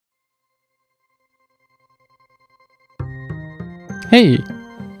Hey,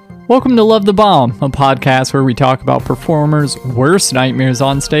 welcome to Love the Bomb, a podcast where we talk about performers' worst nightmares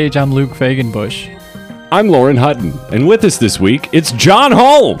on stage. I'm Luke Fagenbush. I'm Lauren Hutton, and with us this week, it's Jon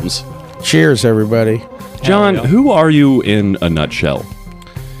Holmes. Cheers, everybody. Jon, who are you in a nutshell?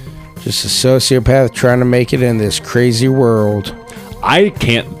 Just a sociopath trying to make it in this crazy world. I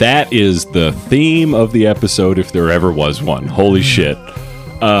can't. That is the theme of the episode, if there ever was one. Holy shit.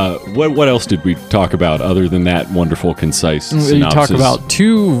 What else did we talk about other than that wonderful, concise synopsis? We talk about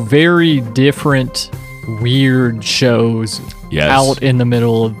two very different, weird shows out in the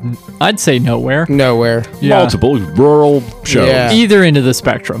middle of, I'd say, nowhere. Nowhere. Yeah. Multiple rural shows. Yeah. Either end of the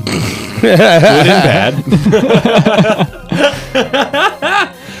spectrum. Good and bad.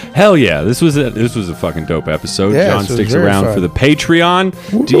 Hell yeah, this was a fucking dope episode. Yeah, Jon sticks around for the Patreon.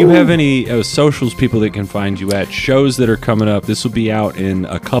 Woo-hoo. Do you have any socials people that can find you at? Shows that are coming up. This will be out in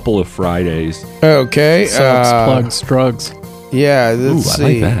a couple of Fridays. Okay. Subs, plugs, drugs. Yeah, let's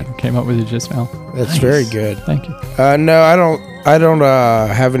see. I like that. Came up with it just now. That's very good. Thank you. No, I don't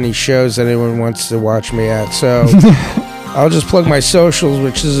have any shows that anyone wants to watch me at, so I'll just plug my socials,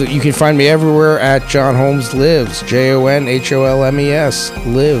 which is you can find me everywhere at Jon Holmes Lives. JONHOLMES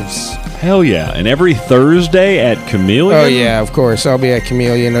Lives. Hell yeah. And every Thursday at Chameleon? Oh, yeah, of course. I'll be at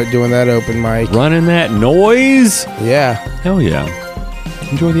Chameleon doing that open mic. Running that noise? Yeah. Hell yeah.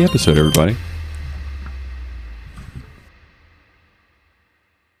 Enjoy the episode, everybody.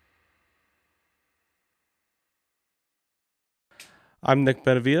 I'm Nick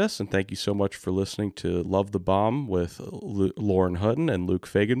Benavides, and thank you so much for listening to Love the Bomb with Lauren Hutton and Luke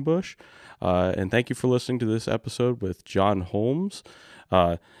Fagenbush. And thank you for listening to this episode with Jon Holmes.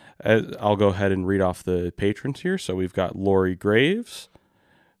 I'll go ahead and read off the patrons here. So we've got Lori Graves,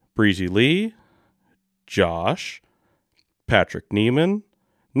 Breezy Lee, Josh, Patrick Neiman,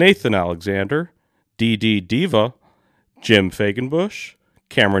 Nathan Alexander, DD Diva, Jim Fagenbush,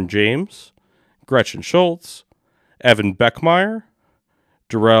 Cameron James, Gretchen Schultz, Evan Beckmeyer,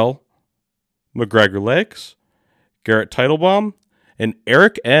 Darrell, McGregor Lakes, Garrett Teitelbaum, and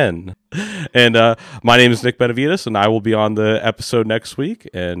Eric N. And my name is Nick Benavides, and I will be on the episode next week,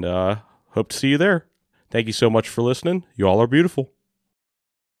 and hope to see you there. Thank you so much for listening. You all are beautiful.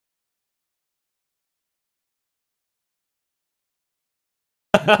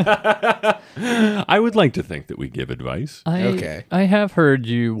 I would like to think that we give advice. Okay. I have heard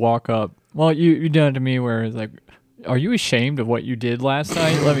you walk up. Well, you done it to me where it's like, are you ashamed of what you did last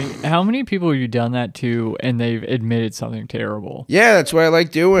night? How many people have you done that to and they've admitted something terrible? Yeah, that's what I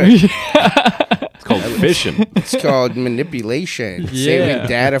like doing. It's called fishing. It's called manipulation. Saving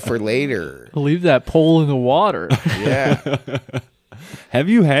data for later. Leave that pole in the water. Yeah. Have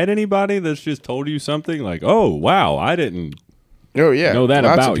you had anybody that's just told you something like, oh, wow, I didn't Oh, yeah. know that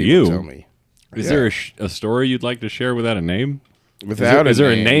Lots about of people you? Tell me. Is there a story you'd like to share without a name? Without is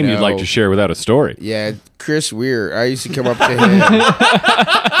there a name, name no. you'd like to share without a story? Yeah, Chris Weir. I used to come up to him.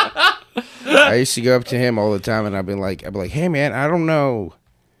 I used to go up to him all the time, and I'd be like, hey, man, I don't know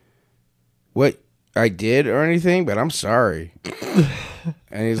what I did or anything, but I'm sorry.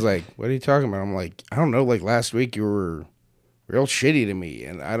 And he's like, what are you talking about? I'm like, I don't know. Like last week, you were real shitty to me,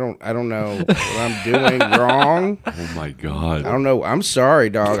 and I don't know what I'm doing wrong. Oh my God. I don't know. I'm sorry,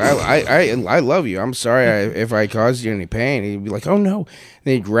 dog. I love you. I'm sorry if I caused you any pain. He'd be like, oh no.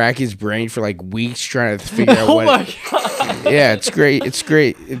 And he'd rack his brain for like weeks trying to figure out what. Oh my God. Yeah, it's great. It's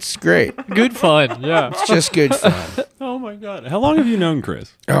great. It's great. Good fun. Yeah. It's just good fun. Oh my God. How long have you known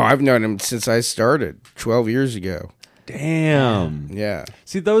Chris? Oh, I've known him since I started 12 years ago. Damn. Yeah.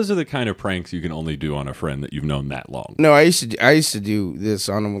 See, those are the kind of pranks you can only do on a friend that you've known that long. No, I used to do this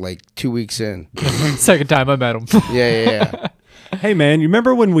on him like 2 weeks in. Second time I met him. Yeah. Hey, man, you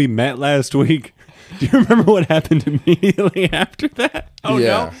remember when we met last week? Do you remember what happened immediately after that? Oh, Yeah.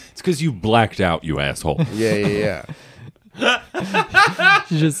 no? It's because you blacked out, you asshole. Yeah.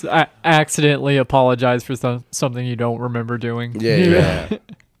 You just accidentally apologize for something you don't remember doing. Yeah.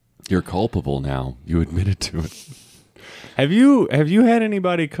 You're culpable now. You admitted to it. Have you had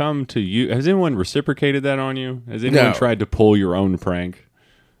anybody come to you? Has anyone reciprocated that on you? Has anyone tried to pull your own prank?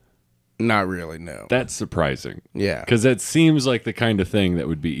 Not really, no. That's surprising. Yeah. Because that seems like the kind of thing that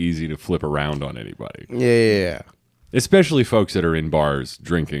would be easy to flip around on anybody. Yeah. Especially folks that are in bars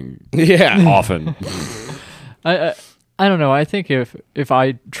drinking Yeah. often. I don't know. I think if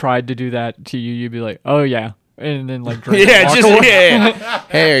I tried to do that to you, you'd be like, oh yeah. And then like drink and walk away. Yeah.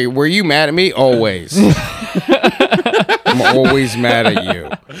 Hey, were you mad at me? Always. I'm always mad at you.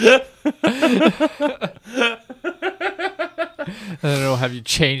 I don't know. Have you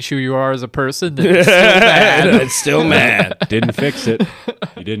changed who you are as a person? Then you're still mad. It's still mad. Didn't fix it.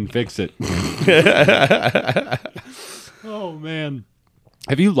 You didn't fix it. Oh man.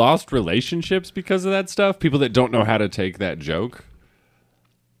 Have you lost relationships because of that stuff? People that don't know how to take that joke?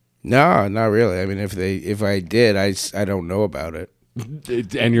 No, not really. I mean, if I did, I don't know about it.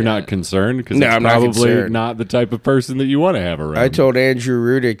 And you're not concerned? Because No, it's I'm not probably concerned. not the type of person that you want to have around. I told Andrew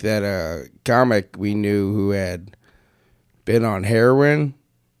Rudick that a comic we knew who had been on heroin,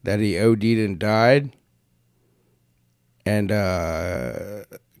 that he OD'd and died, and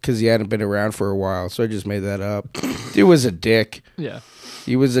because he hadn't been around for a while, so I just made that up. Dude was a dick. Yeah.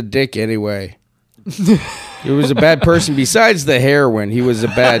 He was a dick anyway. He was a bad person. Besides the heroin, he was a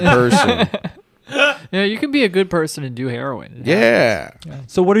bad person. Yeah, you can be a good person and do heroin. Yeah.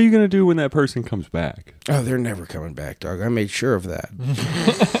 So what are you going to do when that person comes back? Oh, they're never coming back, dog. I made sure of that.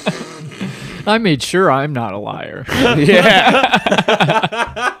 I made sure I'm not a liar. Yeah.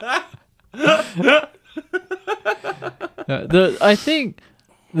 I think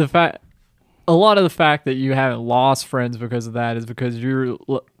a lot of the fact that you haven't lost friends because of that is because you're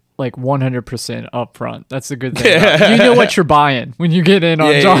like 100% upfront. That's the good thing. You know what you're buying when you get in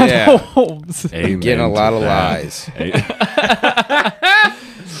on Jon Holmes. Amen Getting a lot to of that. lies.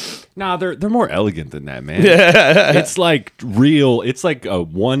 Nah, they're more elegant than that, man. It's like real. It's like a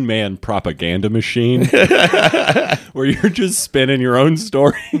one-man propaganda machine where you're just spinning your own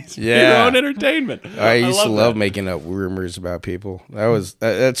stories, for your own entertainment. I used to love that. making up rumors about people.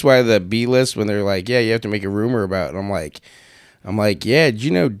 That's why the B list, when they're like, "Yeah, you have to make a rumor about," and I'm like, "Yeah, did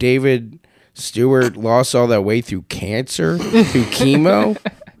you know David Stewart lost all that weight through cancer, through chemo?"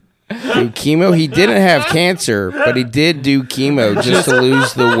 Through chemo, he didn't have cancer, but he did do chemo just to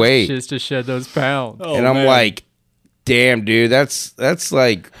lose the weight. Just to shed those pounds. Oh, And I'm man. like, damn, dude, that's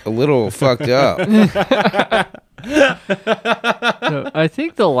like a little fucked up. So I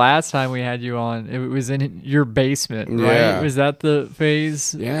think the last time we had you on, it was in your basement, right? Yeah. Was that the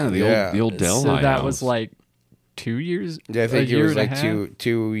phase? Yeah, Yeah. the old Delhi So that house. was like 2 years. Yeah, I think a it year was and a like half?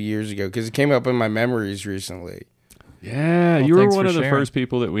 2 years ago because it came up in my memories recently. Yeah, Well, you were thanks one for of the sharing. first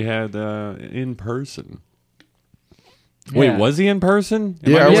people that we had in person. Wait, Yeah. was he in person?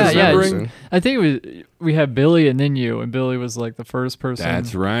 Am Yeah, I was Yeah, in yeah. person. I think it was. We had Billy and then you, and Billy was like the first person.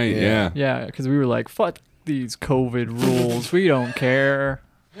 That's right. Yeah. Yeah. Yeah, because we were like, "Fuck these COVID rules. We don't care."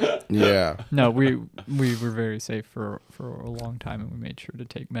 Yeah. No, we were very safe for a long time, and we made sure to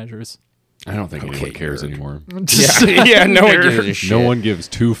take measures. I don't think anyone cares nerd. anymore. Yeah, no one gives a shit. No one gives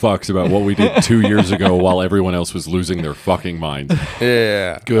two fucks about what we did 2 years ago while everyone else was losing their fucking mind.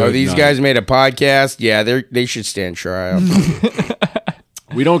 Yeah. Good Oh, these night. guys made a podcast. Yeah, they should stand trial.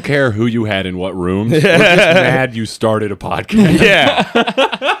 We don't care who you had in what rooms. We're just mad you started a podcast. Yeah.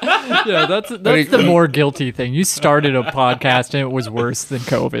 Yeah, that's the more guilty thing. You started a podcast and it was worse than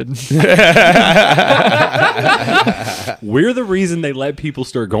COVID. We're the reason they let people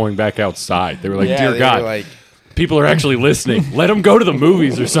start going back outside. They were like, Yeah, dear they God, were like, people are actually listening. Let them go to the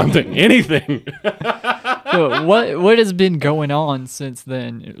movies or something. Anything. So what has been going on since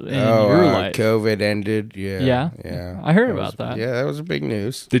then in your life? COVID ended. Yeah. Yeah? Yeah. I heard That about that. Yeah, that was a big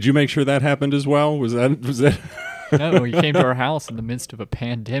news. Did you make sure that happened as well? Was that? No, you came to our house in the midst of a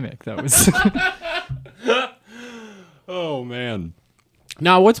pandemic. That was Oh, man.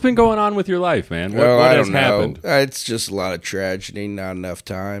 Now, what's been going on with your life, man? What I has don't know. happened? It's just a lot of tragedy, not enough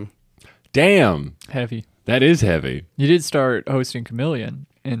time. Damn. heavy. That is heavy. You did start hosting Chameleon,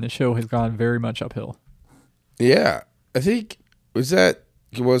 and the show has gone very much uphill. Yeah. I think, it's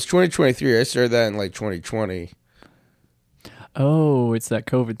 2023. I started that in like 2020. Oh, it's that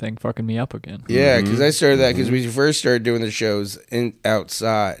COVID thing fucking me up again. Yeah, because I started that because we first started doing the shows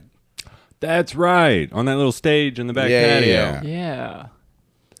outside. That's right. On that little stage in the back Yeah, patio. yeah. Yeah.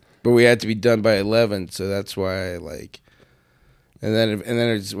 But we had to be done by 11, so that's why and then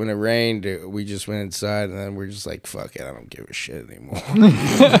it's, when it rained, we just went inside, and then we're just like, fuck it, I don't give a shit anymore.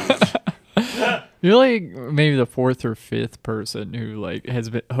 You're like maybe the fourth or fifth person who like has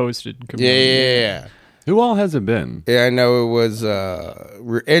been hosted Chameleon. Yeah. Who all has it been? Yeah, I know it was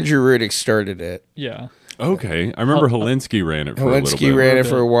Andrew Rudick started it. Yeah. Okay. I remember Helinski ran it for a little Helinski bit. ran it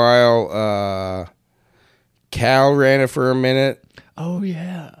for a while. Cal ran it for a minute. Oh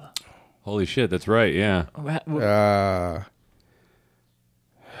yeah. Holy shit, that's right. Yeah.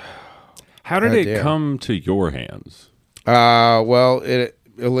 How did it damn. come to your hands? Well,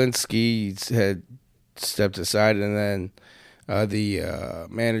 Helinski had stepped aside, and then the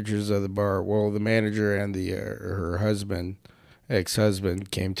managers of the bar, the manager and her husband,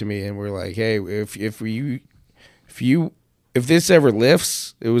 ex-husband, came to me and were like, "Hey, if this ever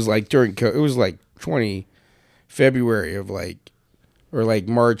lifts," it was like during it was like February of like or like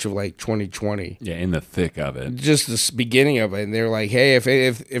March of like 2020. Yeah, in the thick of it. Just the beginning of it, and they're like, "Hey, if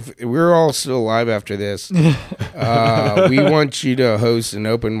we're all still alive after this, we want you to host an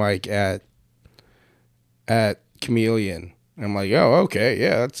open mic at Chameleon." And I'm like, "Oh, okay,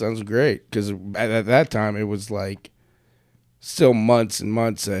 yeah, that sounds great." Because at that time, it was like still months and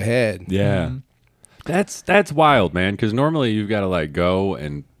months ahead. Yeah, that's wild, man. Because normally you've got to like go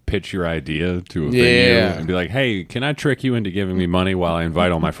and pitch your idea to a venue and be like, "Hey, can I trick you into giving me money while I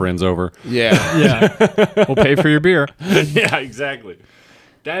invite all my friends over?" Yeah. We'll pay for your beer. Yeah, exactly.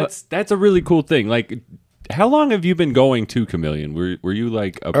 That's a really cool thing. Like, how long have you been going to Chameleon? Were you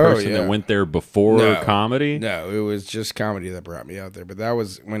like a person that went there before comedy? No, it was just comedy that brought me out there. But that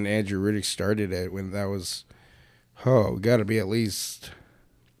was when Andrew Riddick started it. When that was, got to be at least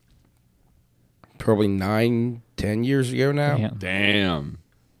probably 9-10 years ago now. Damn.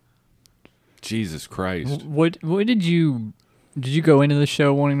 Jesus Christ. What did you go into the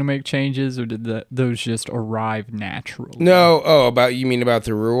show wanting to make changes, or did those just arrive naturally? No, you mean about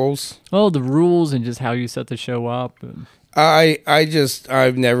the rules? Oh, the rules and just how you set the show up.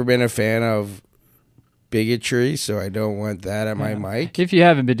 I've never been a fan of bigotry, so I don't want that at my mic. If you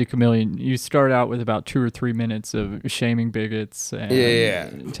haven't been to Chameleon, you start out with about 2 or 3 minutes of shaming bigots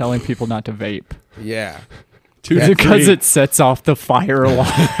and telling people not to vape. Yeah. Because it sets off the fire alarm.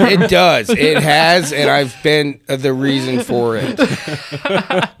 It does. It has, and I've been the reason for it.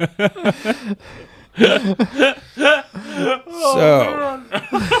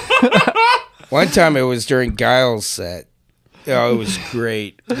 One time it was during Giles' set. Oh, it was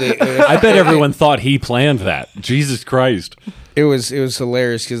great. I bet everyone thought he planned that. Jesus Christ. It was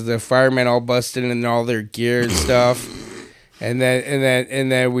hilarious because the firemen all busted in all their gear and stuff. And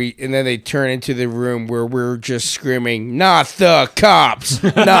then they turn into the room where we're just screaming, "Not the cops!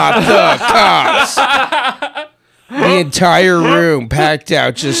 Not the cops!" The entire room packed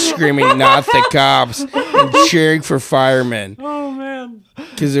out, just screaming, "Not the cops!" and cheering for firemen. Oh man!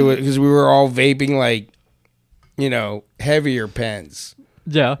 Because we were all vaping like, heavier pens.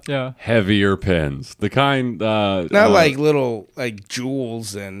 Yeah. Heavier pens. The kind not like little like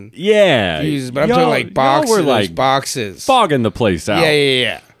jewels and but I'm talking like boxes. We're like boxes. Fogging the place out.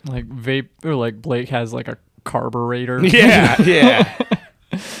 Yeah. Like vape, or like Blake has like a carburetor. Yeah.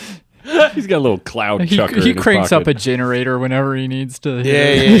 He's got a little cloud chucker. He cranks up a generator whenever he needs to.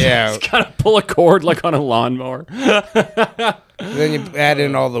 Yeah. He's got to pull a cord like on a lawnmower. Then you add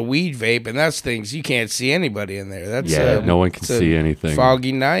in all the weed vape, and that's things you can't see anybody in there. That's no one can see anything.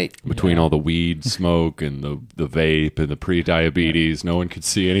 Foggy night between all the weed smoke and the vape and the pre-diabetes. No one could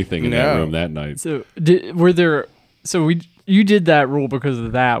see anything in that room that night. So you did that rule because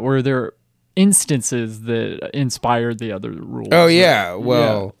of that. Were there instances that inspired the other rules? Oh yeah.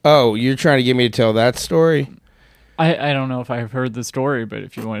 Well, you're trying to get me to tell that story? I don't know if I've heard the story, but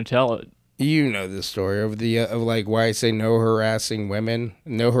if you want to tell it. You know the story of like why I say no harassing women,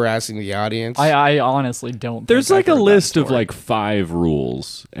 no harassing the audience. I honestly don't. There's like a list of like 5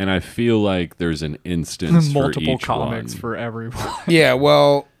 rules, and I feel like there's an instance multiple for each comics one. for everyone. Yeah,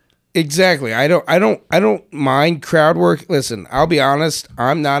 well, exactly. I don't mind crowd work. Listen, I'll be honest.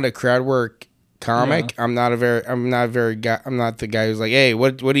 I'm not a crowd work comic. Yeah. I'm not the guy who's like, hey,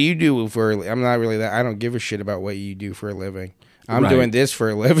 what do you do for? I'm not really that. I don't give a shit about what you do for a living. I'm doing this for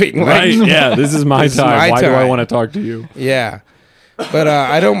a living. Right. Yeah, this is my time. Why do I want to talk to you? Yeah. But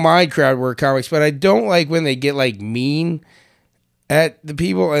I don't mind crowd work comics, but I don't like when they get like mean at the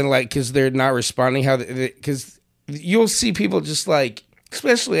people and like because they're not responding because you'll see people just like,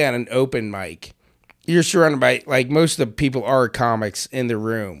 especially at an open mic, you're surrounded by like most of the people are comics in the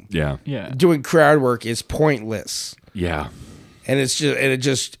room. Yeah. Doing crowd work is pointless. Yeah. And it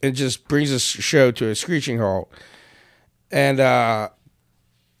just brings a show to a screeching halt. And I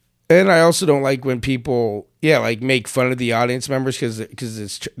also don't like when people like make fun of the audience members because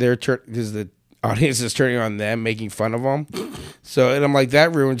the audience is turning on them, making fun of them. So and I'm like,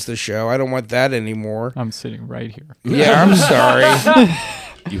 that ruins the show. I don't want that anymore. I'm sitting right here. Yeah, I'm sorry.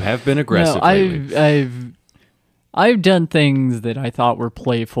 You have been aggressive lately. I've done things that I thought were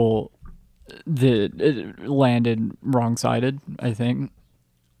playful that landed wrong-sided, I think.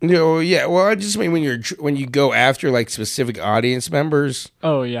 Yeah. Well, I just mean when you go after like specific audience members.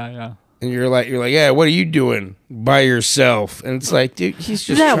 Oh yeah. And you're like, yeah, what are you doing by yourself? And it's like, dude, he's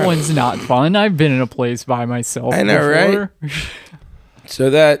just one's not fun. I've been in a place by myself. I know, before. Right?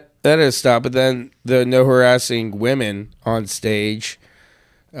 So that has stopped. But then the no harassing women on stage.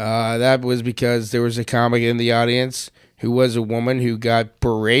 That was because there was a comic in the audience who was a woman who got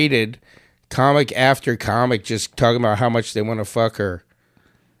berated, comic after comic, just talking about how much they want to fuck her.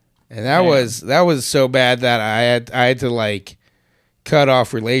 And that was so bad that I had to like cut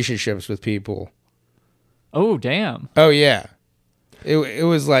off relationships with people. Oh, damn. Oh yeah, it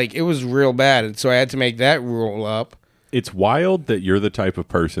was like it was real bad, and so I had to make that rule up. It's wild that you're the type of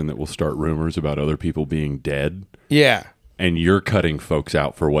person that will start rumors about other people being dead, Yeah, and you're cutting folks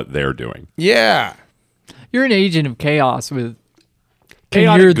out for what they're doing. yeah, You're an agent of chaos with.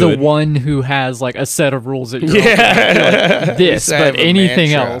 Chaotic And you're good. the one who has like a set of rules that you're like, this, I have but a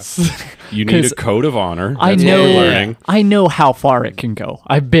anything mantra. else. You need a 'Cause code of honor. I That's know. what we're learning. I know how far it can go.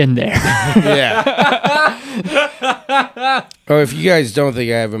 I've been there. yeah. Oh, if you guys don't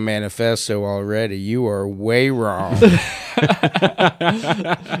think I have a manifesto already, you are way wrong.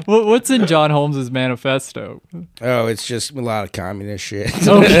 What's in Jon Holmes' manifesto? Oh, it's just a lot of communist shit.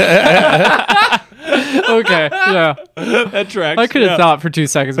 Okay, yeah. That tracks. I could have thought for 2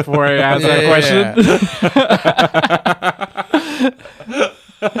 seconds before I asked that question.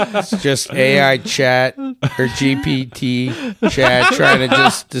 It's just AI chat or GPT chat trying to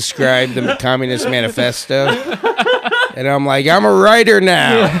just describe the Communist Manifesto. And I'm like, I'm a writer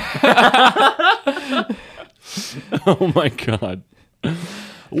now. Oh my god.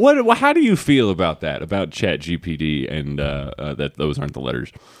 What? How do you feel about that? About ChatGPT and that those aren't the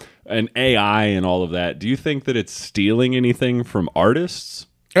letters, and AI and all of that? Do you think that it's stealing anything from artists?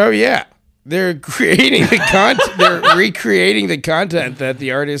 Oh, yeah. They're creating the content. They're recreating the content that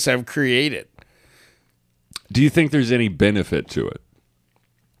the artists have created. Do you think there's any benefit to it?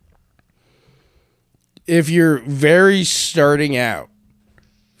 If you're very starting out,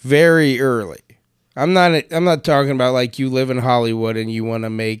 very early, I'm not talking about like you live in Hollywood and you want to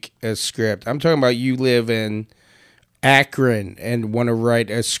make a script. I'm talking about you live in Akron and want to write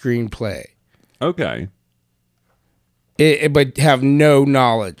a screenplay. Okay. But have no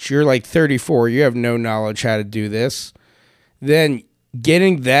knowledge. You're like 34. You have no knowledge how to do this. Then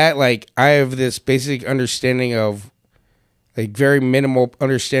getting that, like, I have this basic understanding of, like, very minimal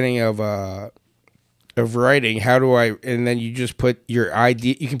understanding of writing. How do I? And then you just put your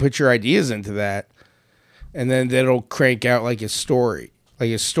idea. You can put your ideas into that, and then that'll crank out like a story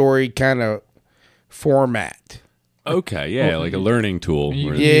kind of format. Okay. Yeah, like a learning tool. You-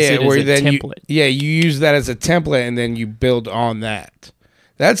 where- Use it as a then template. you use that as a template, and then you build on that.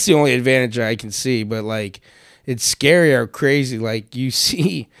 That's the only advantage I can see. But like, it's scary how crazy. Like you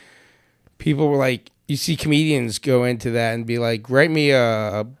see, people were like, you see comedians go into that and be like, write me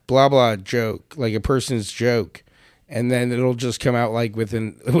a blah blah joke, like a person's joke, and then it'll just come out like with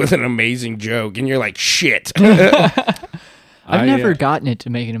an amazing joke, and you're like, shit. I've never gotten it to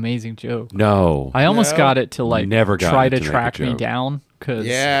make an amazing joke. No. I almost got it to like Never got try it to to make a track me joke. down because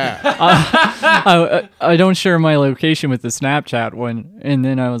Yeah. I don't share my location with the Snapchat one. And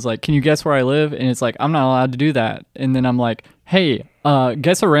then I was like, can you guess where I live? And it's like, I'm not allowed to do that. And then I'm like, hey,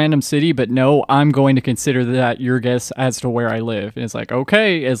 guess a random city, but no, I'm going to consider that your guess as to where I live. And it's like,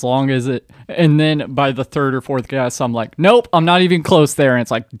 okay, as long as it. And then by the third or fourth guess, I'm like, nope, I'm not even close there. And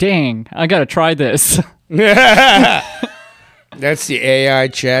it's like, dang, I got to try this. That's the AI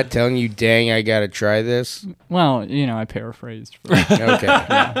chat telling you, dang, I gotta try this. Well, I paraphrased.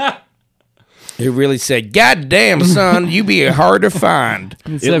 Okay. It really said, God damn, son, you be hard to find.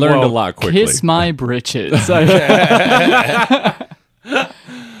 It learned a lot quickly. Kiss my britches.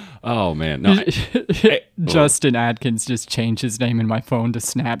 Oh man. No. Justin Adkins just changed his name in my phone to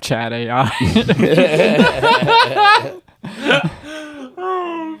Snapchat AI.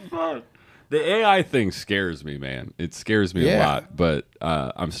 Oh fuck. The AI thing scares me, man. It scares me a Yeah. lot, but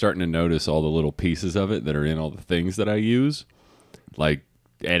I'm starting to notice all the little pieces of it that are in all the things that I use, like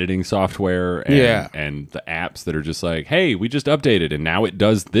editing software and the apps that are just like, hey, we just updated and now it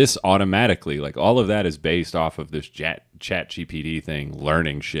does this automatically. Like all of that is based off of this chat GPT thing,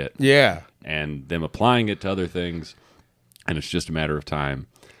 learning shit. Yeah. And them applying it to other things, and it's just a matter of time.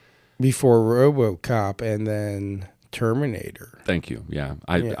 Before RoboCop and then Terminator. Thank you. Yeah.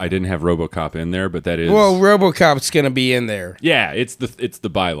 I didn't have RoboCop in there, but that is Well, RoboCop's going to be in there. yeah, it's the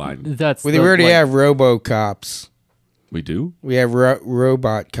byline. That's We already have RoboCops. We do? We have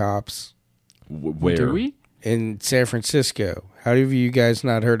robot cops Where? Do we? in San Francisco. How have you guys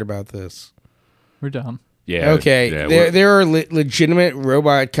not heard about this? We're dumb. Yeah. Okay, Yeah, there are legitimate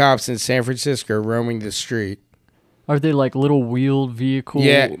robot cops in San Francisco roaming the street. Are they like little wheeled vehicle?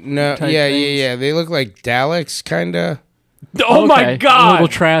 Yeah, type yeah. They look like Daleks, kind of. oh my Okay, god. Little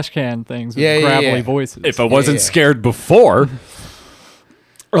trash can things with Yeah, yeah, gravelly yeah. voices. If I wasn't yeah. scared before.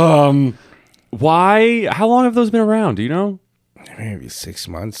 Why? How long have those been around? Do you know? Maybe 6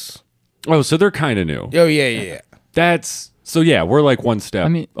 months. Oh, so they're kind of new. Oh, yeah. That's so yeah, we're like one step I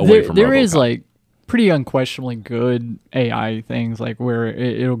mean, away from there is RoboCop. like pretty unquestionably good AI things, like where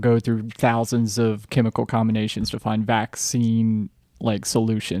it'll go through thousands of chemical combinations to find vaccine like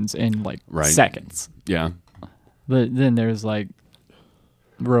solutions in like Right. seconds. Yeah. But then there's like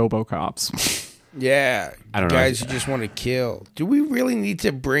RoboCops. Yeah, I don't know. guys who just want to kill. Do we really need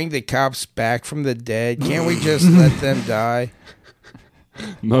to bring the cops back from the dead? Can't we just let them die?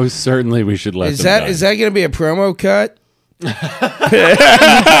 Most certainly we should let Is them that die. is that going to be a promo cut? Yeah,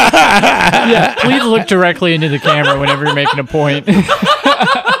 please look directly into the camera whenever you're making a point.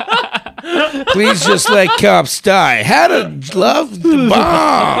 Please just let cops die. How to love the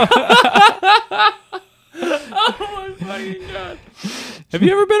bomb. Oh my fucking God. Have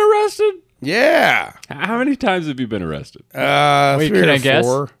you ever been arrested? Yeah. How many times have you been arrested? Wait, 3 can or I guess?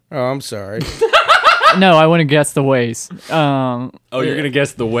 4. Oh, I'm sorry. No, I want to guess the ways. Oh, you're going to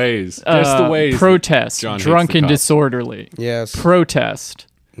guess the ways. Guess the ways. Protest. John hates Drunk the and cops. disorderly. Yes. Protest.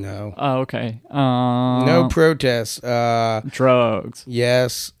 No. Oh, okay. No protest. Drugs.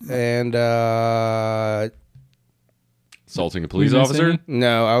 Yes. And Assaulting a police We missed officer? any?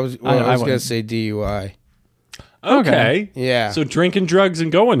 no, I was I going to wouldn't. say DUI. Okay. Yeah. So drinking drugs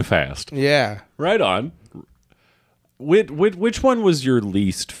and going fast. Yeah. Right on. Which one was your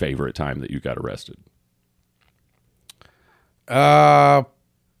least favorite time that you got arrested? I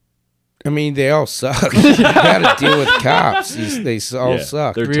mean, they all suck. You got to deal with cops. They all Yeah,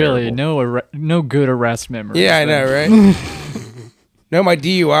 suck. they're Really, terrible. no good arrest memories. Yeah, I know, right? No, my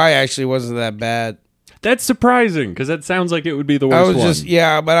DUI actually wasn't that bad. That's surprising because that sounds like it would be the I worst was one. just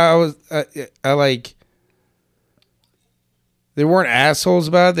but I was I like they weren't assholes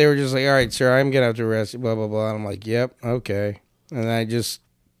about it. They were just like, all right, sir, I'm gonna have to arrest you, blah blah blah. And I'm like, yep, okay. And I just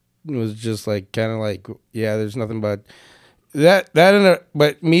was just like kind of like, yeah, there's nothing but that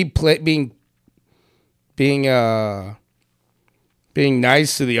but me being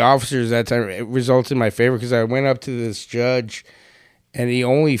nice to the officers that time, it resulted in my favor because I went up to this judge and he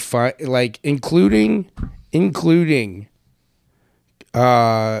only including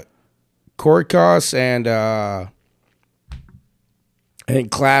court costs and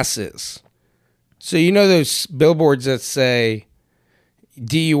classes. So you know those billboards that say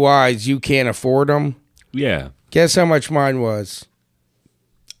DUIs, you can't afford them? Yeah. Guess how much mine was?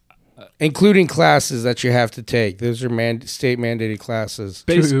 Including classes that you have to take. Those are state mandated classes.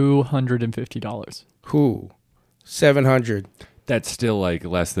 $250. Who? 700. That's still like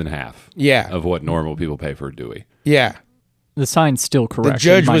less than half Yeah. of what normal people pay for a Dewey. Yeah. The sign's still correct. The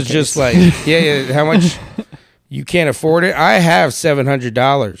judge in my was case. just like, yeah, how much? You can't afford it? I have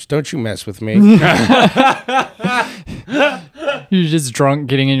 $700. Don't you mess with me. You're just drunk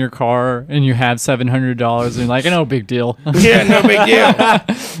getting in your car and you have $700 and you're like, no big deal. Yeah, no big deal.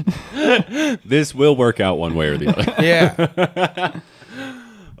 This will work out one way or the other. Yeah.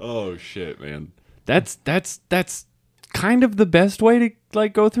 Oh shit, man. That's kind of the best way to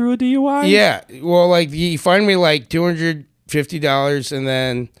like go through a DUI. Yeah. Well, like you find me like $250 and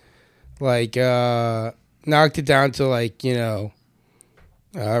then like knocked it down to like,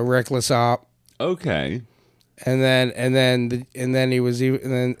 reckless op. Okay. And then he was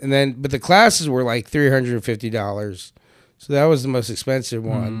even but the classes were like $350. So that was the most expensive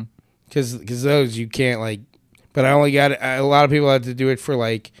one because those you can't like. But I only got a lot of people had to do it for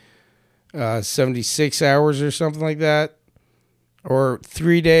like 76 hours or something like that, or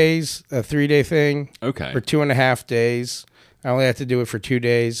 3 days, a 3-day thing. Okay. Or 2.5 days. I only had to do it for 2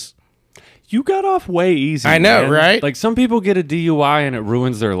 days. You got off way easy. I know, man. right? Like some people get a DUI and it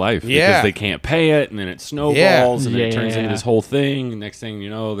ruins their life Yeah. because they can't pay it, and then it snowballs, and then it turns into this whole thing. And next thing you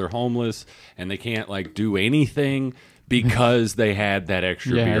know, they're homeless and they can't like do anything because they had that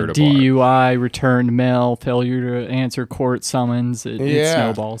extra beer to bar. DUI, returned mail, failure to answer court summons. It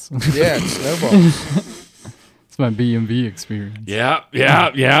snowballs. Yeah, it snowballs. It's my BMV experience. Yeah.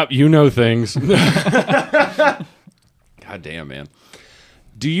 You know things. God damn, man.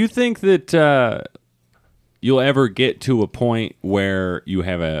 Do you think that you'll ever get to a point where you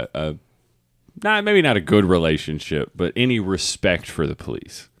have maybe not a good relationship, but any respect for the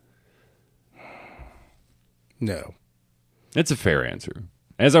police? No. That's a fair answer.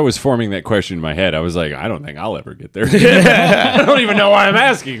 As I was forming that question in my head, I was like, I don't think I'll ever get there. I don't even know why I'm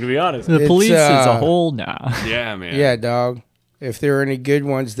asking, to be honest. The police as a whole, nah. Yeah, man. Yeah, dog. If there were any good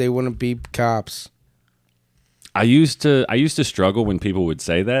ones, they wouldn't be cops. I used to struggle when people would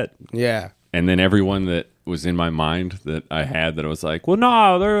say that. Yeah. And then everyone that was in my mind that I was like, well,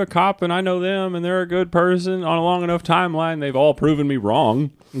 no, they're a cop and I know them and they're a good person. On a long enough timeline, they've all proven me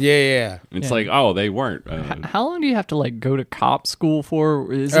wrong. Yeah. It's like, oh, they weren't. How long do you have to like go to cop school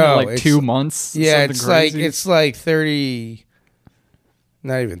for? Isn't it like 2 months? Yeah, Something it's crazy? like 30,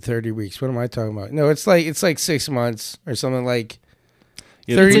 not even 30 weeks. What am I talking about? No, it's like 6 months or something like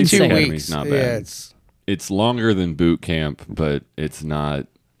Yeah, the police 32 academy's weeks. not Yeah, bad. it's it's longer than boot camp, but it's not.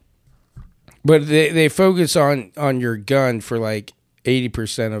 But they focus on your gun for like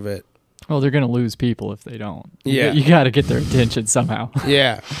 80% of it. Well, they're going to lose people if they don't. Yeah. You got to get their attention somehow.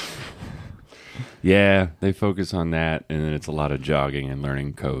 Yeah. Yeah, they focus on that, and then it's a lot of jogging and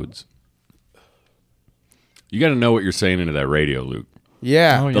learning codes. You got to know what you're saying into that radio, Luke.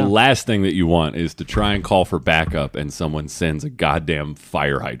 Yeah. Oh, The yeah. last thing that you want is to try and call for backup, and someone sends a goddamn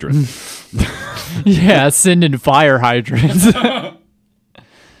fire hydrant. Yeah, send in fire hydrants.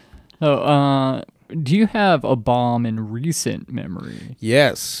 Do you have a bomb in recent memory?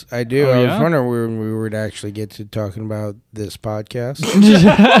 Yes, I do. Oh, I yeah? was wondering when we would actually get to talking about this podcast.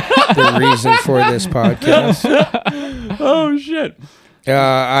 The reason for this podcast. Oh, shit.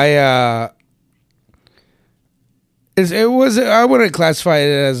 I wouldn't classify it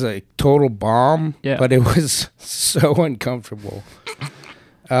as a total bomb, Yeah. but it was so uncomfortable.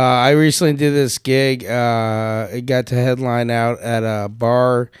 I recently did this gig. It got to headline out at a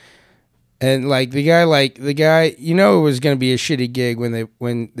bar, and the guy, you know, it was going to be a shitty gig when the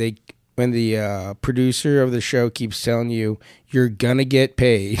producer of the show keeps telling you you're gonna get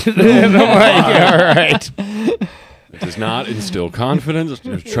paid, and I'm like, all right. It does not instill confidence.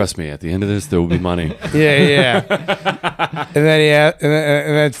 Trust me, at the end of this, there will be money. Yeah. and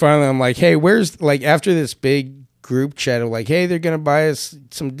then finally I'm like, hey, where's, after this big group chat of like, hey, they're going to buy us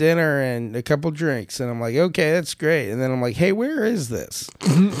some dinner and a couple drinks. And I'm like, okay, that's great. And then I'm like, hey, where is this?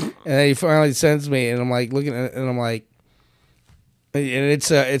 And then he finally sends me, and I'm like looking at it, and I'm like, and it's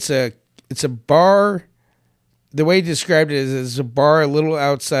a bar. The way he described it is it's a bar a little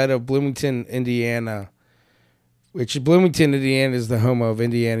outside of Bloomington, Indiana. Which Bloomington, Indiana, is the home of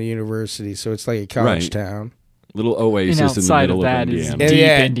Indiana University, so it's like a college town. Little And oasis in the outside middle of of that is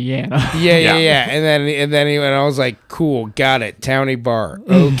Indiana. deep Yeah. Indiana. Yeah. And then I was like, cool, got it. Towny bar.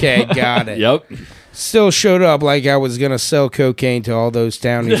 Okay, got it. Yep. Still showed up like I was going to sell cocaine to all those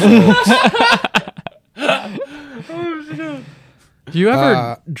towny folks. Do you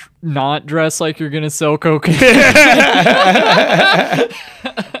ever not dress like you're going to sell cocaine?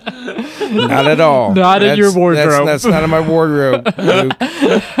 Not at all. Not in your wardrobe. That's not in my wardrobe, Luke.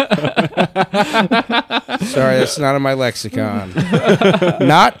 Sorry, that's not in my lexicon.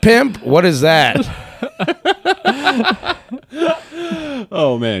 Not pimp? What is that?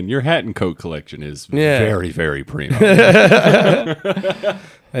 Oh, man. Your hat and coat collection is very, very primo.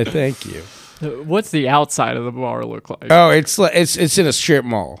 I thank you. What's the outside of the bar look like? Oh, it's in a strip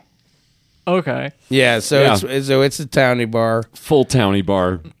mall. Okay. Yeah, so Yeah. it's a towny bar. Full towny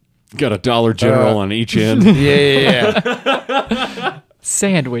bar. Got a Dollar General on each end. Yeah.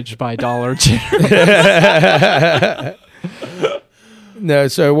 Sandwiched by Dollar General. No,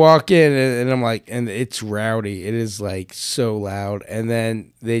 so I walk in and I'm like, and it's rowdy. It is like so loud. And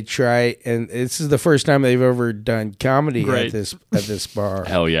then they try, and this is the first time they've ever done comedy Right. at this bar.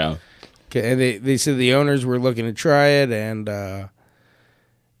 Hell yeah. And they said the owners were looking to try it, and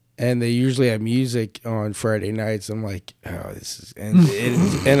they usually have music on Friday nights. I'm like, oh, this is,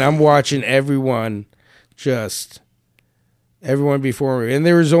 and I'm watching everyone before me, and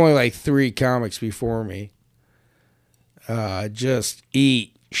there was only like 3 comics before me. Just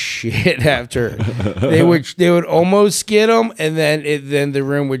eat shit after they would almost get them, and then the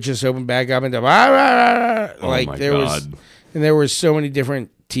room would just open back up and like my there God. was, and there were so many different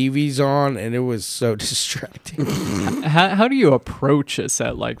TVs on, and it was so distracting. How do you approach a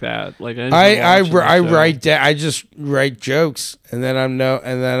set like that? Like I write down. I just write jokes, and then I'm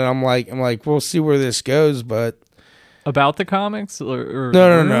like, we'll see where this goes. But about the comics or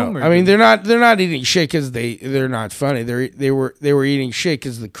no. I mean, they're not eating shit because they're not funny. They were eating shit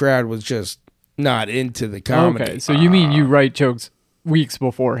because the crowd was just not into the comedy. Okay, so you mean you write jokes weeks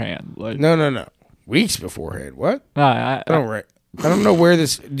beforehand? Like No. Weeks beforehand. What? I I don't write. I don't know where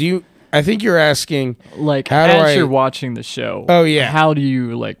this. Do you? I think you're asking. like How do as I- you're watching the show. Oh, yeah. How do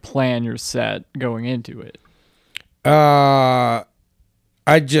you like plan your set going into it? I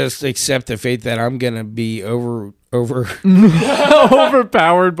just accept the fate that I'm gonna be over.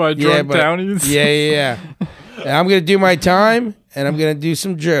 Overpowered by drunk townies. Yeah. And I'm gonna do my time, and I'm gonna do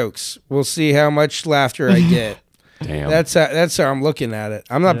some jokes. We'll see how much laughter I get. Damn. That's how I'm looking at it.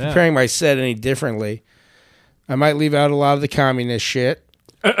 I'm not preparing my set any differently. I might leave out a lot of the communist shit,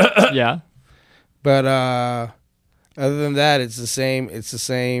 Yeah. but other than that, it's the same. It's the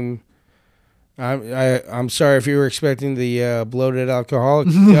same. I'm sorry if you were expecting the bloated alcoholic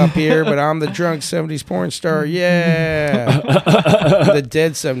up here, but I'm the drunk 70s porn star. Yeah, the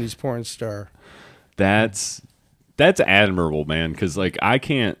dead 70s porn star. That's admirable, man, because like I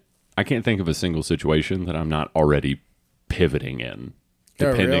can't think of a single situation that I'm not already pivoting in.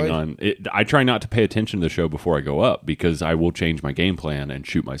 depending really? on it. I try not to pay attention to the show before I go up because I will change my game plan and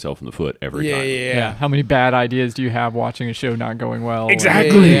shoot myself in the foot every time. Yeah. How many bad ideas do you have watching a show not going well?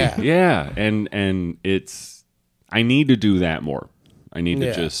 Exactly. Yeah. Yeah. And it's, I need to do that more. I need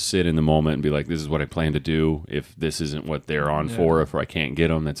to just sit in the moment and be like, this is what I plan to do. If this isn't what they're on for, if I can't get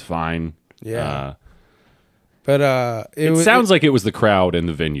them, that's fine. Yeah. But it sounds like it was the crowd and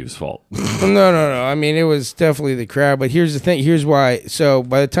the venue's fault. No. I mean, it was definitely the crowd. But here's the thing. Here's why. So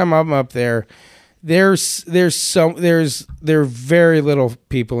by the time I'm up there, there are very little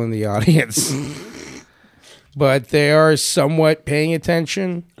people in the audience, but they are somewhat paying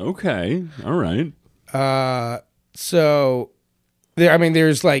attention. Okay. All right. So there. I mean,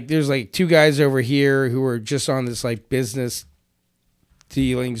 there's like two guys over here who are just on this like business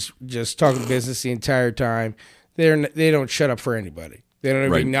dealings, just talking business the entire time. They don't shut up for anybody. They don't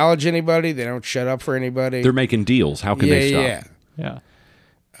even acknowledge anybody. They don't shut up for anybody. They're making deals. How can they stop?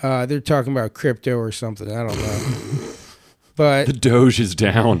 Yeah. They're talking about crypto or something. I don't know. But the Doge is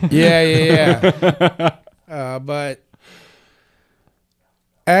down. Yeah. But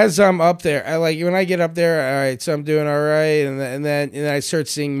as I'm up there, when I get up there, all right, so I'm doing all right, and then I start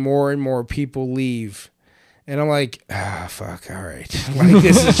seeing more and more people leave. And I'm like, fuck, all right. Like,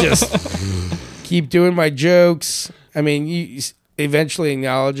 this is just keep doing my jokes. I mean, you eventually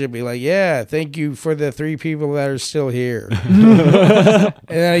acknowledge it, be like, yeah, thank you for the 3 people that are still here. And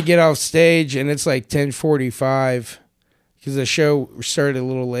then I get off stage, and it's like 10:45 because the show started a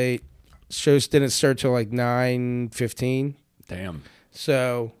little late. Shows didn't start till like 9:15. Damn.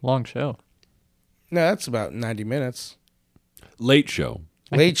 So long show. No, that's about 90 minutes. Late show.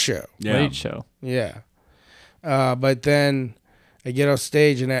 Late show. Yeah. Late show. Yeah. But then I get off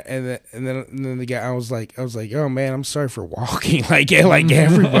stage and then the guy I was like, oh man, I'm sorry for walking like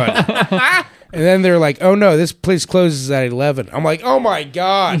everybody. And then they're like, oh no, this place closes at 11. I'm like, oh my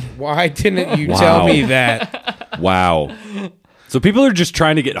God, why didn't you tell me that? Wow. So people are just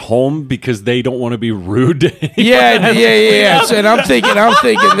trying to get home because they don't want to be rude to anyone. Yeah. So, and I'm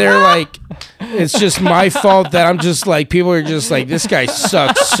thinking they're like, it's just my fault that I'm just like, people are just like, this guy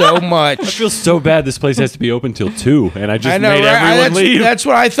sucks so much. I feel so bad this place has to be open till 2 and I just made everyone leave. That's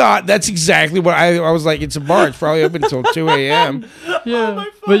what I thought. That's exactly what I was like, it's a bar. It's probably open until 2 a.m. Yeah.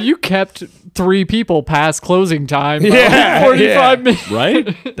 But you kept 3 people past closing time. Yeah. 45 minutes.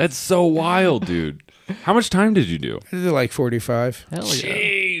 Right? That's so wild, dude. How much time did you do? I did like 45. Hell yeah.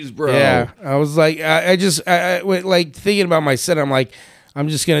 Jeez, bro. Yeah. I was like, I went like thinking about my set. I'm like, I'm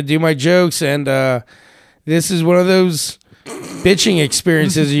just going to do my jokes. And this is one of those bitching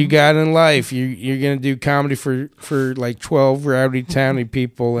experiences you got in life. You're going to do comedy for like 12 rowdy towny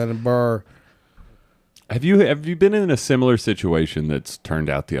people at a bar. Have you been in a similar situation that's turned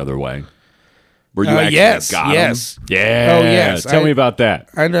out the other way? Where you actually got 'em? Yes. Yeah. Oh, yes. Tell me about that.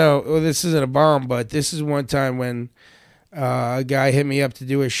 I know. Well, this isn't a bomb, but this is one time when a guy hit me up to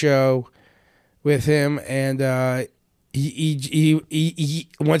do a show with him, and he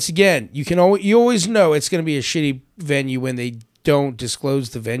once again, you always know it's going to be a shitty venue when they don't disclose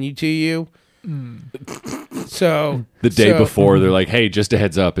the venue to you. So the day before, they're like, "Hey, just a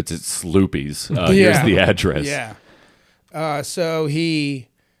heads up, it's at Sloopy's. Here's the address." Yeah. So he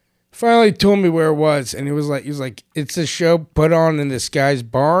finally told me where it was, and he was like, it's a show put on in this guy's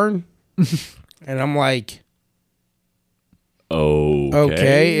barn. And I'm like,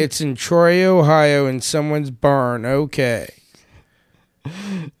 okay, it's in Troy, Ohio, in someone's barn. Okay.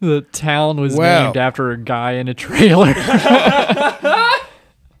 The town was named after a guy in a trailer.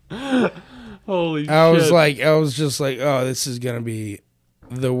 Holy shit. I was just like, oh, this is going to be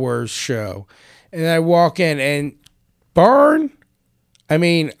the worst show. And I walk in, and barn, I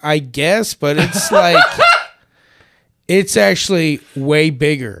mean, I guess, but it's like, it's actually way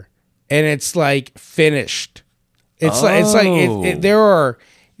bigger, and it's like finished. This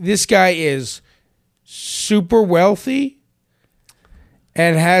guy is super wealthy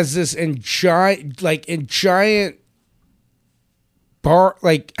and has this giant bar,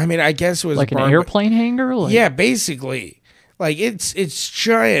 like, I mean, I guess it was like an airplane hangar? Like, yeah, basically. Like, it's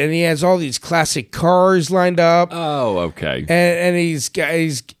giant, and he has all these classic cars lined up. Oh, okay.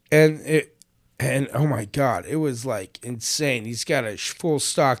 And oh my God, it was like insane. He's got a full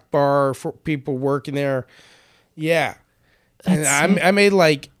stock bar for people working there. Yeah. And I made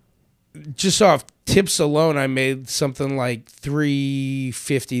like, just off tips alone, I made something like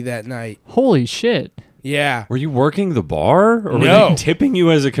 $350 that night. Holy shit. Yeah. Were you working the bar, or were No. they tipping you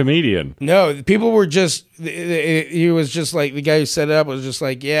as a comedian? No, people were just, he was just like, the guy who set it up was just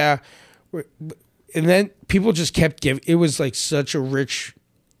like, yeah. And then people just kept giving, it was like such a rich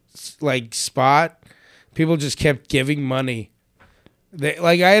like spot. People just kept giving money.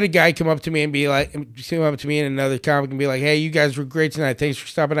 I had a guy come up to me and another comic and be like, "Hey, you guys were great tonight. Thanks for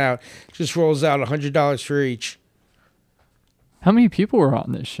stopping out." Just rolls out $100 for each. How many people were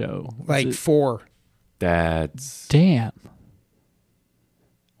on this show? Like 4. That's Damn.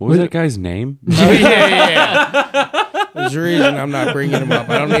 what was that guy's name? Oh yeah. There's a reason I'm not bringing him up.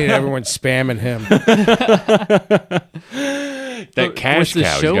 I don't need everyone spamming him. That cash was the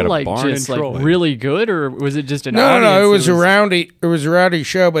cow. show He's got a like barn just in like Troy. really good, or was it just an No, audience? it was a rowdy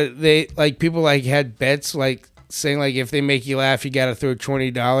show, but they like people like had bets like saying like if they make you laugh, you got to throw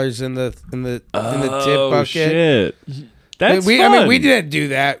 $20 in the tip bucket. Shit. That's I fun. mean, we didn't do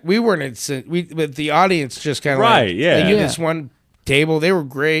that. We weren't but the audience just kind of Right, yeah. They gave Yeah. this one table. They were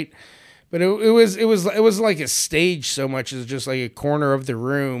great, but it was like a stage so much as just like a corner of the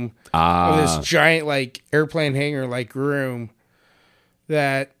room of this giant like airplane hangar like room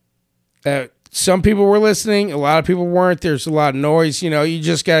that some people were listening, a lot of people weren't. There's a lot of noise. You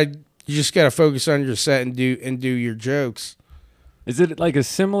just gotta focus on your set and do your jokes. Is it like a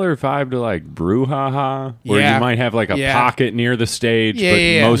similar vibe to like Brouhaha, where Yeah. you might have like a Yeah. pocket near the stage, Yeah, but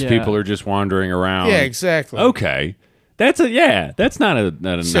yeah, most yeah. people are just wandering around? Yeah, exactly. Okay, that's not a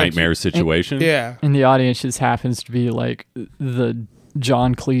nightmare situation. Yeah. and the audience just happens to be like the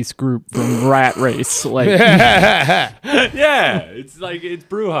John Cleese group from Rat Race. Like, Yeah, it's like it's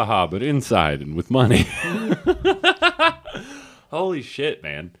Brouhaha, but inside and with money. Holy shit,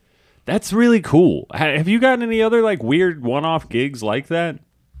 man. That's really cool. Have you gotten any other like weird one-off gigs like that?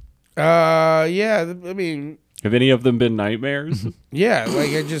 Yeah. I mean, Have any of them been nightmares? yeah. Like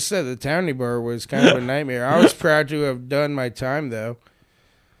I just said, the Townie Bar was kind of a nightmare. I was proud to have done my time though.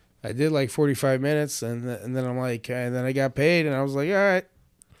 I did like 45 minutes, and then I'm like, and then I got paid, and I was like, all right,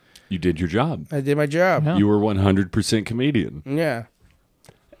 You did your job. I did my job. Yeah. You were 100% comedian. Yeah.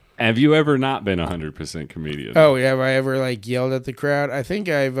 Have you ever not been 100% comedian? Oh yeah. Have I ever like yelled at the crowd? I think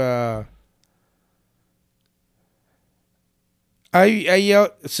I've. I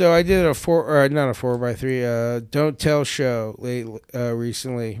yelled. So I did not a 4x3. Don't tell show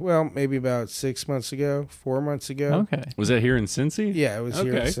recently. Well, maybe about 6 months ago, 4 months ago. okay. Was that here in Cincy? Yeah, it was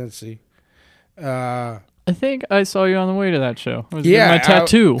here in Okay. Cincy. I think I saw you on the way to that show. It was Yeah, my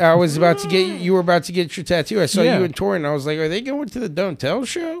tattoo. I was about to get you were about to get your tattoo. I saw Yeah. you in Torrent. I was like, are they going to the Don't Tell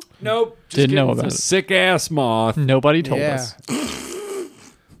show? Nope. Just Didn't know getting about some it. sick ass moth. Nobody told Yeah. us.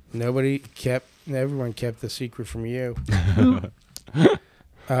 Everyone kept the secret from you.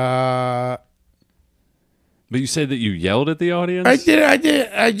 But you said that you yelled at the audience? I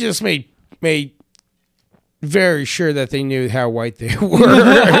did. I just made very sure that they knew how white they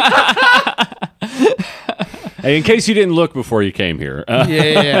were. Hey, in case you didn't look before you came here.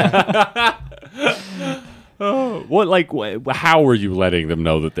 Yeah. How were you letting them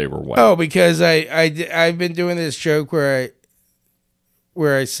know that they were white? Oh, because I've been doing this joke where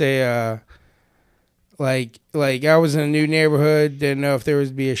I say like I was in a new neighborhood, didn't know if there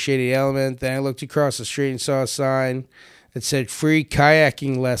would be a shady element. Then I looked across the street and saw a sign that said free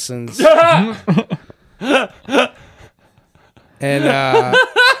kayaking lessons.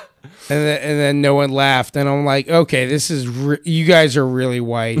 And then no one laughed, and I'm like, okay, this is you guys are really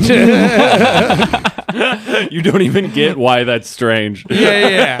white. You don't even get why that's strange.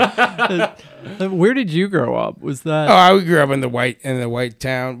 Yeah. Where did you grow up? Was that? Oh, I grew up in the white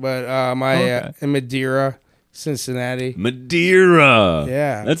town, but Okay. in Madeira, Cincinnati. Madeira.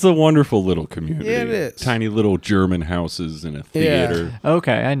 Yeah. That's a wonderful little community. Yeah, it is. Tiny little German houses and a theater.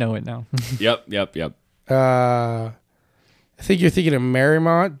 Okay, I know it now. Yep. I think you're thinking of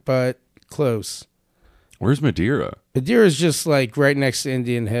Marymount, but close. Where's Madeira? Madeira is just like right next to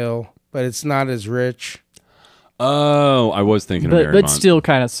Indian Hill, but it's not as rich. Oh, I was thinking of but Marymount. still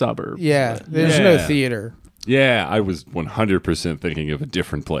kind of suburb. Yeah, there's no Yeah. theater. Yeah, I was 100% thinking of a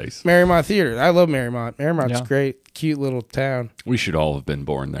different place. Marymount Theater. I love Marymount. Marymount's Yeah. great. Cute little town. We should all have been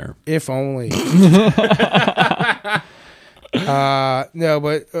born there. If only. No,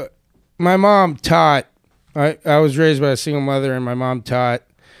 but my mom taught. I was raised by a single mother, and my mom taught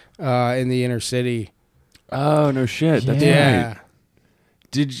in the inner city. Oh, no shit. That's Yeah. right.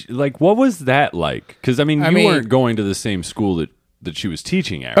 Did you, what was that like? Because, you weren't going to the same school that she was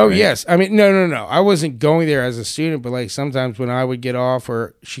teaching at, Oh, right? yes. No. I wasn't going there as a student, but sometimes when I would get off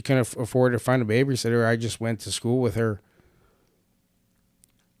or she couldn't afford to find a babysitter, I just went to school with her.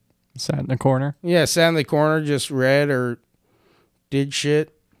 Sat in the corner. Yeah, sat in the corner, just read or did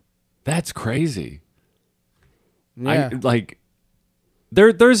shit. That's crazy. Yeah.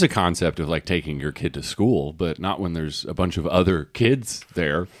 There's a concept of taking your kid to school, but not when there's a bunch of other kids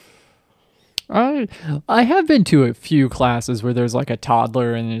there. I have been to a few classes where there's like a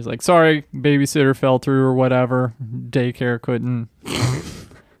toddler and he's like, sorry, babysitter fell through or whatever. Daycare couldn't.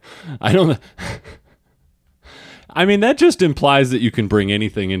 I don't. I mean, that just implies that you can bring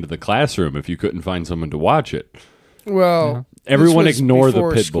anything into the classroom if you couldn't find someone to watch it. Well, Everyone this was ignore the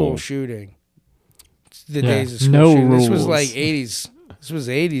before pit school bull. shooting. The Yeah, days of school no shooting. This was rules. like 80s. This was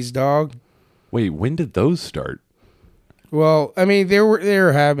 80s, dog. Wait, when did those start? Well, I mean, there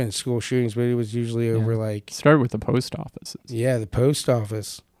were having school shootings, but it was usually over like Started with the post offices. the post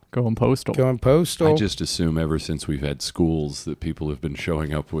office Going postal. going postal. I just assume ever since we've had schools that people have been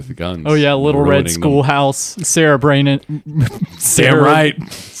showing up with guns. Oh yeah, Little ruining Red them. Schoolhouse. Sarah Brain. Damn right.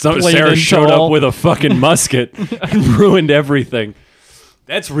 Sarah showed up with a fucking musket and ruined everything.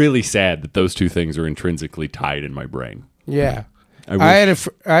 That's really sad that those two things are intrinsically tied in my brain. Yeah, I I had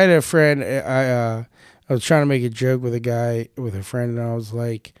a friend. I was trying to make a joke with a friend, and I was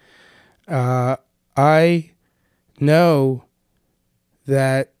like, I know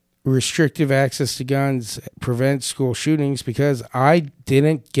that restrictive access to guns prevents school shootings because I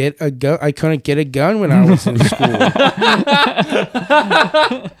didn't get a gun. I couldn't get a gun when I was in school.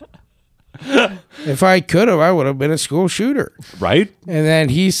 If I could have, I would have been a school shooter. Right? And then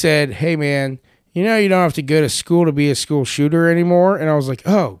he said, hey, man, you know you don't have to go to school to be a school shooter anymore? And I was like,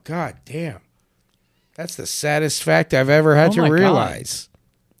 oh, God damn. That's the saddest fact I've ever had to my God. realize.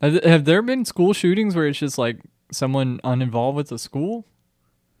 Have there been school shootings where it's just like someone uninvolved with the school?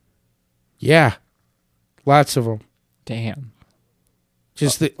 Yeah. Lots of them. Damn.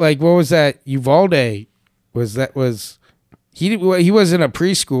 Just like, what was that? Uvalde he wasn't a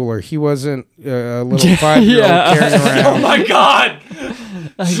preschooler. He wasn't a little 5-year-old carrying around. Oh my God!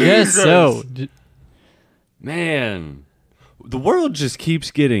 I guess so. Man, the world just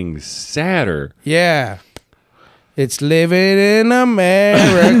keeps getting sadder. Yeah. It's living in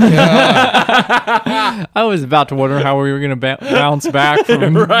America. I was about to wonder how we were going to bounce back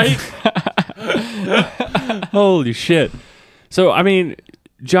from Right? Holy shit. So, I mean,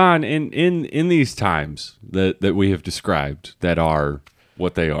 John, in these times that we have described that are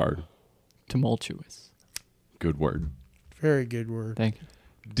what they are, tumultuous. good word. Very good word. Thank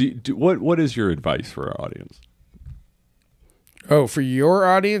you. What is your advice for our audience? Oh, for your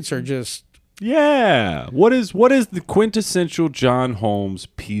audience or just... Yeah. What is the quintessential Jon Holmes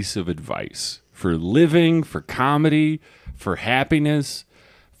piece of advice for living, for comedy, for happiness,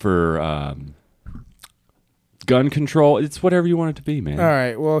 for gun control? It's whatever you want it to be, man. All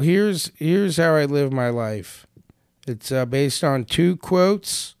right. Well, here's how I live my life. It's based on 2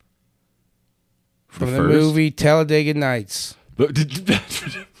 quotes from the movie Talladega Nights.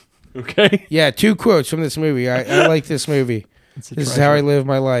 Okay. Yeah, 2 quotes from this movie. I like this movie. This is how I live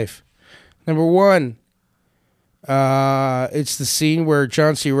my life. Number 1, it's the scene where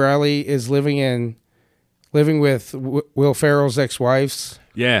John C. Reilly is living with Will Ferrell's ex-wives.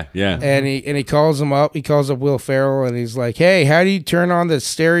 Yeah. And he calls him up. He calls up Will Ferrell, and he's like, "Hey, how do you turn on the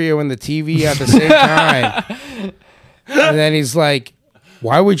stereo and the TV at the same time?" And then he's like,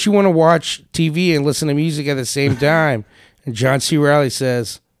 "Why would you want to watch TV and listen to music at the same time?" And John C. Reilly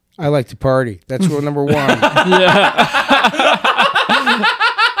says, "I like to party. That's rule number 1."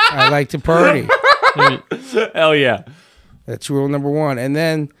 I like to party. Hell yeah. That's rule number 1. And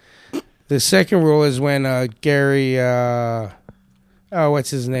then the second rule is when Gary, what's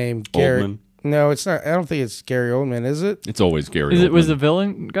his name? Gary. Oldman. No, it's not. I don't think it's Gary Oldman, is it? It's always Gary. Is it was Oldman. the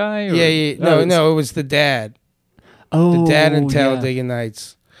villain guy? Or? Yeah. No, it was the dad. Oh, The dad in yeah. Talladega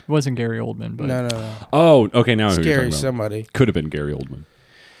Nights. It wasn't Gary Oldman, but No. Oh, okay. Now I know It's who you're Gary talking about. somebody. Could have been Gary Oldman.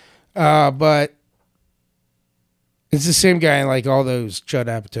 But it's the same guy in like all those Judd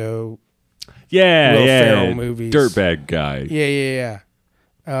Apatow. Yeah, Will yeah. Ferrell movies. Dirtbag guy. Yeah.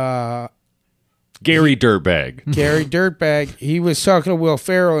 Gary Dirtbag. Gary Dirtbag. He was talking to Will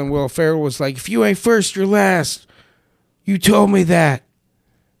Ferrell, and Will Ferrell was like, "If you ain't first, you're last. You told me that."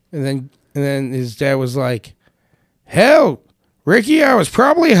 And then his dad was like, "Hell, Ricky, I was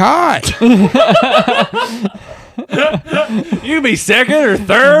probably hot." You could be second or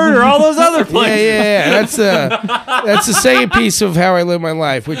third or all those other places. Yeah. That's the second piece of how I live my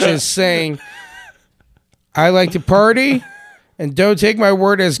life, which is saying I like to party and don't take my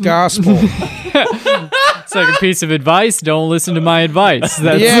word as gospel. second piece of advice: don't listen to my advice.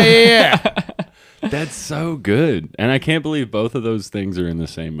 That's Yeah. That's so good. And I can't believe both of those things are in the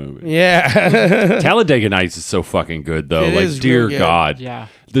same movie. Yeah. Talladega Nights is so fucking good, though. It Like, is dear real good. God. Yeah.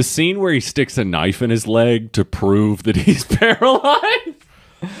 The scene where he sticks a knife in his leg to prove that he's paralyzed.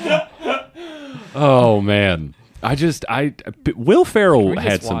 Oh, man. Will Can Ferrell we just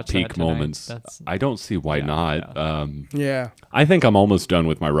had some watch that peak tonight? moments. That's- I don't see why not. Yeah, I think I'm almost done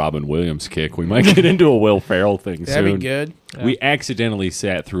with my Robin Williams kick. We might get into a Will Ferrell thing that'd soon. be good. Yeah. We accidentally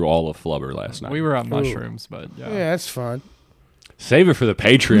sat through all of Flubber last night. We were on mushrooms, but Yeah, that's fun. Save it for the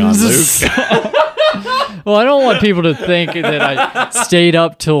Patreon, Luke. Well, I don't want people to think that I stayed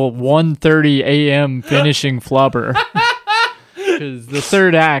up till 1:30 a.m. finishing Flubber. Because the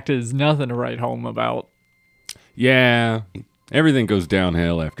third act is nothing to write home about. Yeah, everything goes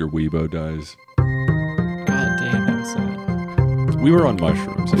downhill after Weibo dies. God damn, that was sad. We were on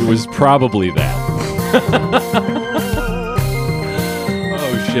mushrooms. It was probably that.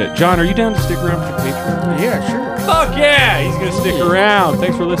 Oh, shit. John, are you down to stick around for Patreon? Yeah, sure. Fuck yeah! He's going to stick around.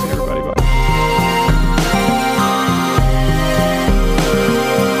 Thanks for listening, everybody.